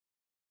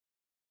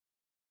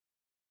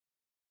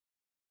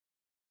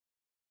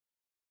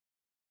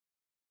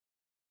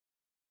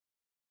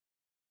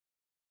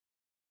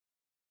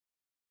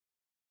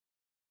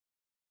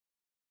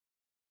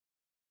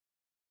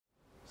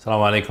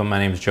Assalamu alaikum, my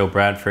name is Joe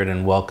Bradford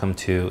and welcome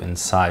to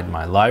Inside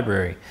My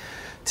Library.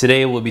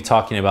 Today we'll be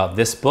talking about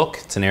this book.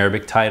 It's an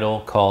Arabic title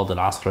called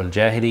al-Asr al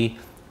Jahili,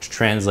 which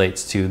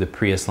translates to the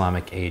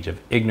Pre-Islamic Age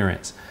of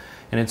Ignorance.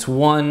 And it's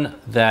one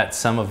that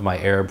some of my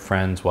Arab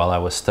friends while I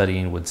was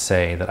studying would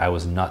say that I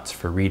was nuts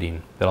for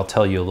reading, but I'll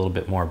tell you a little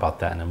bit more about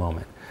that in a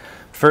moment.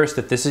 First,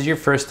 if this is your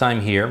first time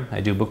here,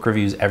 I do book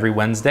reviews every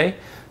Wednesday,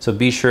 so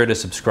be sure to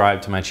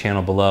subscribe to my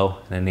channel below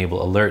and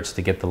enable alerts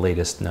to get the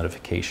latest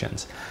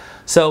notifications.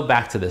 So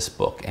back to this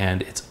book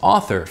and its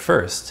author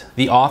first.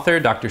 The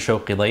author, Dr.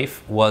 Shawki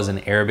Laif, was an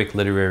Arabic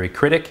literary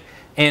critic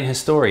and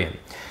historian.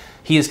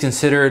 He is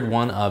considered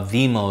one of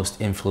the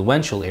most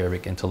influential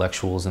Arabic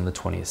intellectuals in the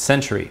 20th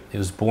century. He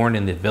was born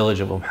in the village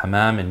of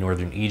Hammam in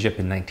northern Egypt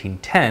in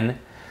 1910,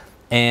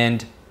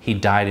 and he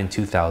died in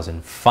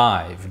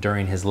 2005.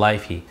 During his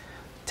life, he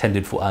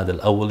attended Fuad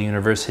al-Awwal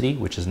University,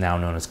 which is now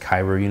known as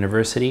Cairo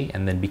University,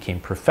 and then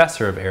became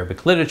professor of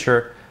Arabic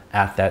literature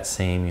at that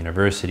same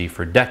university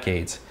for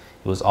decades.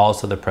 He was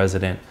also the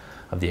president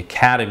of the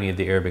Academy of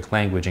the Arabic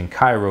Language in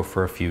Cairo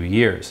for a few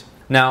years.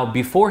 Now,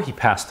 before he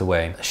passed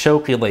away,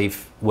 Shawki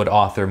Laif would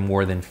author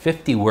more than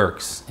 50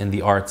 works in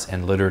the arts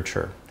and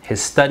literature.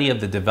 His study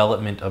of the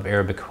development of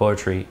Arabic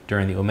poetry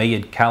during the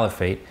Umayyad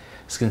Caliphate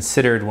is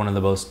considered one of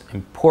the most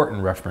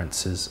important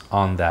references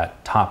on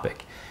that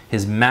topic.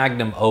 His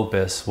magnum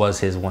opus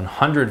was his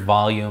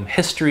 100-volume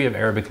History of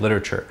Arabic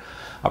Literature,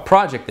 a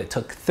project that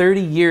took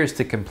 30 years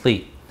to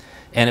complete.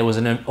 And it was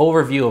an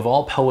overview of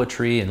all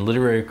poetry and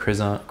literary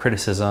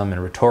criticism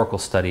and rhetorical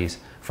studies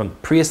from the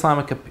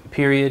pre-Islamic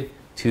period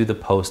to the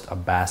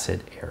post-Abbasid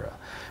era.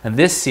 And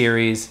this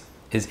series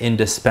is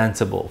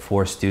indispensable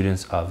for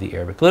students of the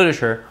Arabic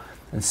literature,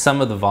 and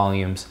some of the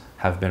volumes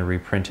have been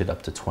reprinted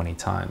up to 20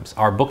 times.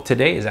 Our book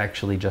today is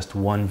actually just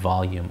one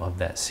volume of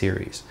that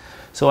series.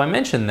 So I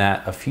mentioned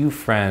that a few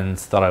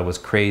friends thought I was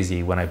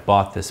crazy when I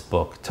bought this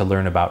book to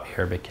learn about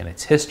Arabic and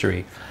its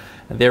history.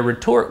 And their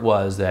retort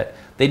was that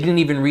they didn't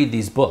even read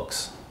these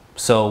books,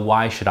 so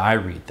why should I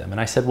read them? And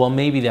I said, well,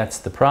 maybe that's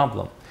the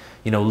problem.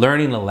 You know,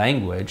 learning a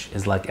language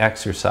is like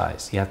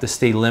exercise. You have to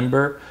stay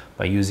limber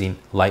by using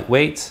light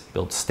weights,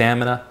 build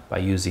stamina by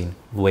using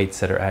weights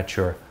that are at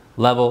your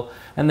level,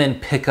 and then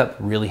pick up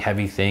really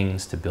heavy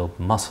things to build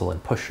muscle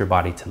and push your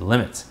body to the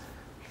limits.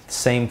 The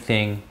same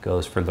thing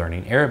goes for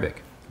learning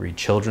Arabic. Read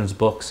children's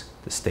books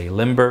to stay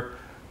limber,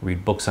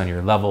 read books on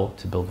your level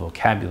to build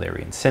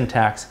vocabulary and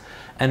syntax,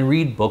 and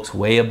read books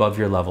way above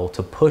your level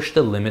to push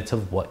the limits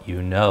of what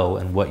you know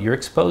and what you're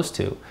exposed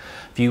to.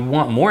 If you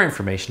want more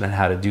information on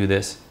how to do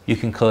this, you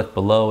can click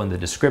below in the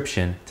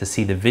description to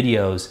see the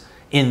videos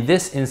in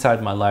this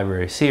Inside My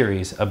Library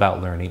series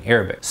about learning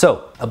Arabic.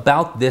 So,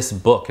 about this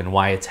book and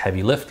why it's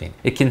heavy lifting.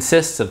 It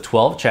consists of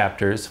 12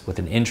 chapters with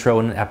an intro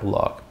and an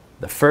epilogue.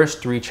 The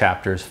first 3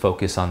 chapters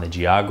focus on the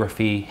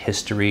geography,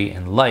 history,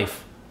 and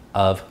life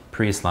of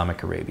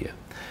pre-Islamic Arabia.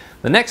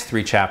 The next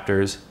 3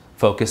 chapters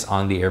focus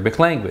on the Arabic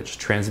language,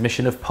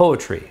 transmission of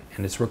poetry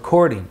and its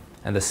recording,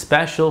 and the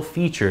special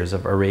features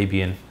of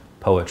Arabian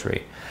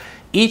poetry.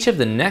 Each of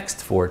the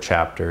next 4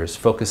 chapters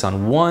focus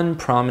on one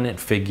prominent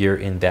figure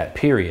in that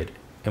period: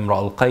 Imra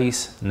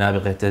al-Qais,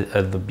 Nabighat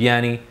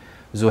al-Dhubyani,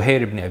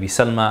 Zuhair ibn Abi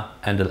Salma,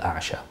 and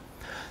al-A'sha.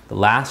 The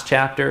last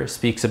chapter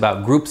speaks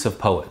about groups of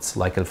poets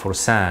like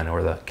al-Fursan,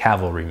 or the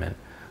cavalrymen,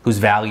 whose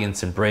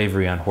valiance and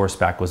bravery on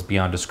horseback was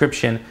beyond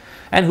description,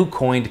 and who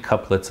coined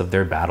couplets of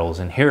their battles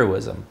and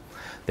heroism.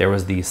 There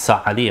was the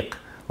Sa'aliq,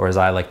 or as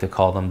I like to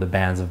call them, the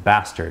bands of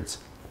bastards,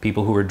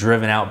 people who were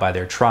driven out by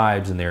their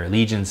tribes and their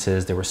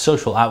allegiances. They were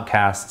social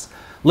outcasts,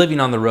 living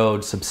on the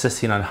road,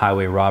 subsisting on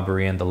highway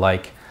robbery and the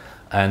like,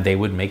 and they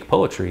would make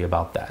poetry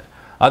about that.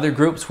 Other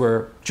groups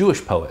were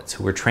Jewish poets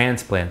who were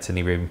transplants in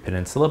the Arabian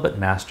Peninsula but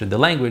mastered the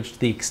language to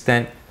the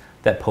extent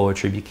that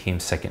poetry became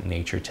second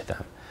nature to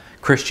them.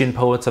 Christian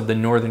poets of the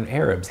northern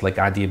Arabs like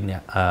Adi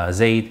ibn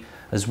Zayd,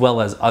 as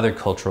well as other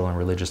cultural and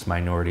religious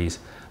minorities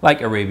like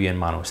Arabian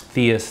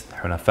monotheists,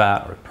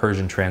 Hunafa, or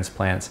Persian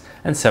transplants,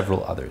 and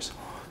several others.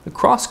 The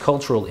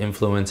cross-cultural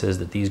influences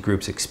that these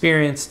groups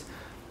experienced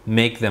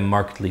make them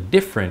markedly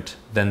different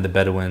than the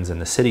Bedouins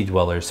and the city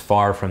dwellers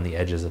far from the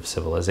edges of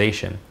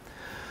civilization.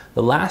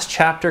 The last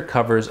chapter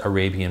covers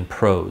Arabian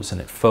prose,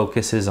 and it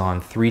focuses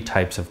on 3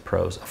 types of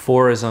prose: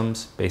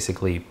 aphorisms,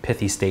 basically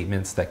pithy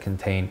statements that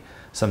contain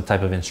some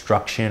type of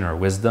instruction or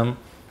wisdom;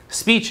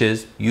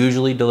 speeches,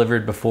 usually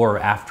delivered before or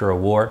after a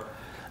war;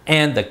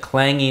 and the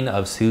clanging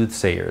of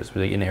soothsayers,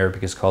 which in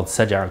Arabic is called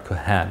Saja'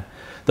 al-Kuhan,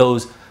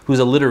 those whose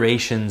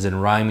alliterations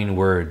and rhyming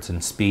words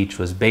and speech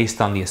was based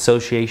on the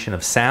association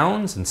of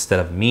sounds instead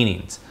of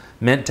meanings,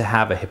 meant to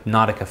have a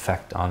hypnotic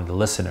effect on the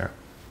listener.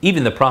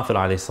 Even the Prophet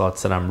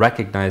ﷺ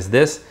recognized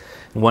this.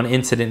 In one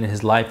incident in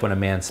his life when a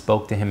man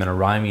spoke to him in a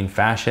rhyming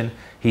fashion,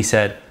 he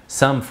said,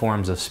 "Some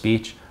forms of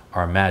speech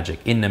are magic.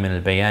 Inna min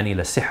al-bayani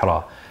la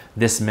sihra."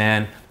 This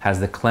man has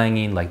the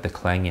clanging like the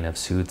clanging of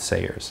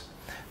soothsayers.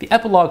 The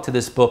epilogue to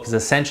this book is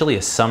essentially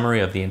a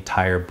summary of the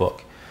entire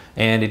book,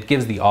 and it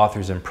gives the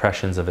author's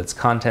impressions of its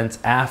contents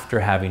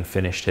after having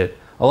finished it,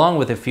 along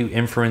with a few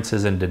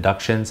inferences and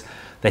deductions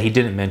that he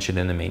didn't mention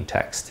in the main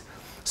text.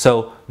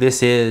 So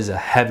this is a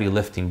heavy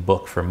lifting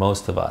book for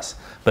most of us,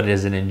 but it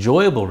is an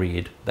enjoyable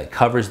read that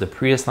covers the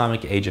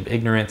pre-Islamic age of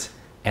ignorance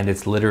and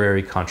its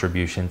literary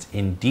contributions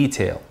in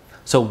detail.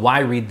 So why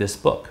read this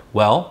book?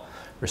 Well,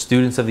 for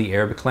students of the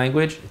Arabic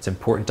language, it's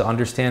important to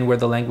understand where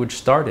the language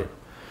started.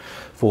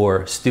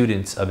 For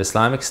students of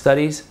Islamic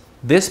studies,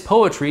 this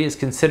poetry is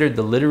considered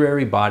the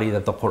literary body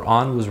that the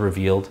Quran was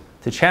revealed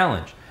to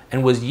challenge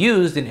and was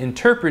used in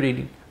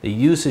interpreting the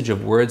usage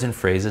of words and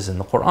phrases in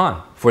the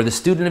Quran. For the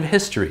student of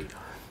history,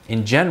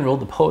 in general,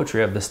 the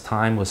poetry of this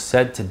time was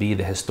said to be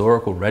the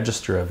historical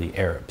register of the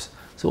Arabs.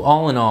 So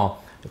all in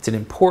all, it's an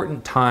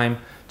important time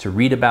to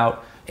read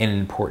about and an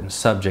important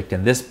subject,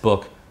 and this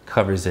book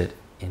covers it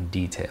in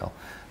detail.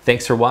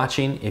 Thanks for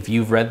watching. If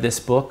you've read this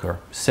book or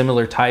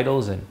similar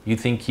titles and you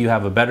think you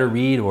have a better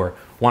read or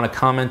want to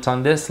comment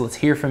on this, let's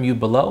hear from you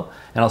below,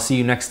 and I'll see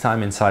you next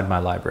time inside my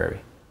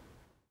library.